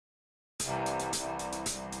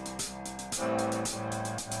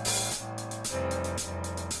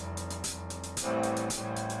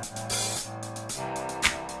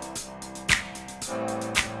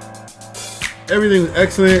Everything was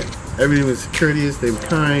excellent. Everything was courteous. They were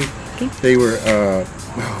kind. They were,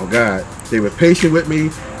 oh God, they were patient with me.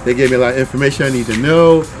 They gave me a lot of information I need to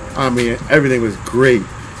know. I mean, everything was great.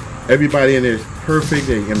 Everybody in there is perfect.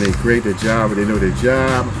 They're great at their job. They know their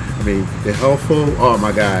job. I mean, they're helpful. Oh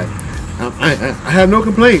my God. I have no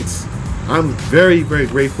complaints. I'm very, very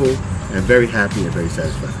grateful and very happy and very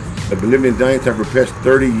satisfied. I've been living in Dinetown for the past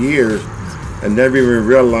 30 years and never even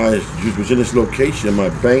realized you was in this location. My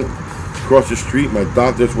bank across the street, my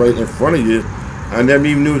doctor's right in front of you. I never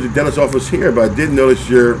even knew it was a dentist's office here, but I did notice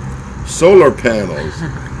your solar panels.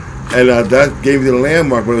 And that gave me the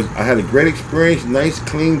landmark. But I had a great experience, nice,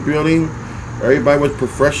 clean building. Everybody was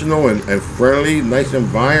professional and friendly, nice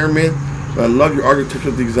environment. I love your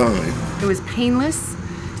architectural design. It was painless,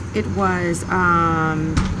 it was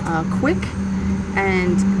quick,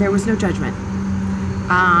 and there was no judgment.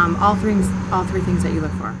 All three things that you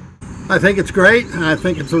look for. I think it's great. I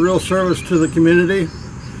think it's a real service to the community.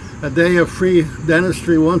 A day of free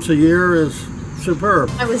dentistry once a year is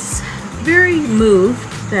superb. I was very moved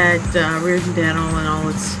that Reardon Dental and all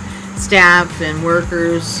its staff and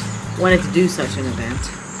workers wanted to do such an event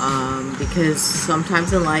because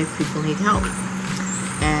sometimes in life people need help,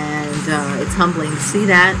 and it's humbling to see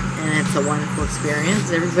that, and it's a wonderful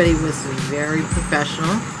experience. Everybody was very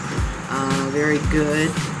professional, very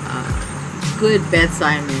good, good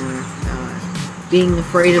bedside manner. Being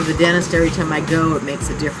afraid of the dentist every time I go, it makes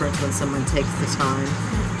a difference when someone takes the time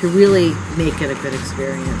to really make it a good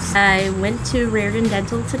experience. I went to Reardon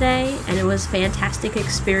Dental today and it was a fantastic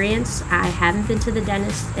experience. I haven't been to the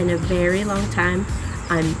dentist in a very long time.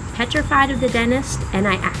 I'm petrified of the dentist and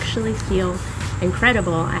I actually feel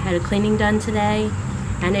incredible. I had a cleaning done today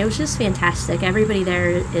and it was just fantastic. Everybody there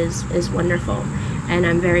is wonderful and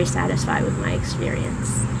I'm very satisfied with my experience.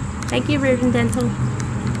 Thank you, Reardon Dental.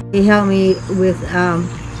 They helped me with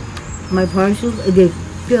my partials. They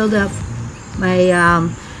filled up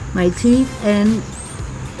my teeth and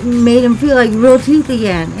made them feel like real teeth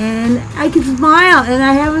again. And I could smile, and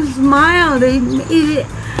I have a smile. They made it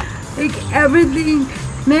like everything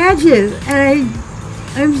matches, and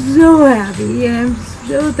I'm so happy, and I'm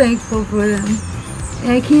so thankful for them.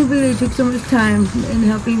 And I can't believe they took so much time in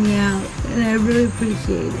helping me out, and I really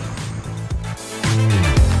appreciate it.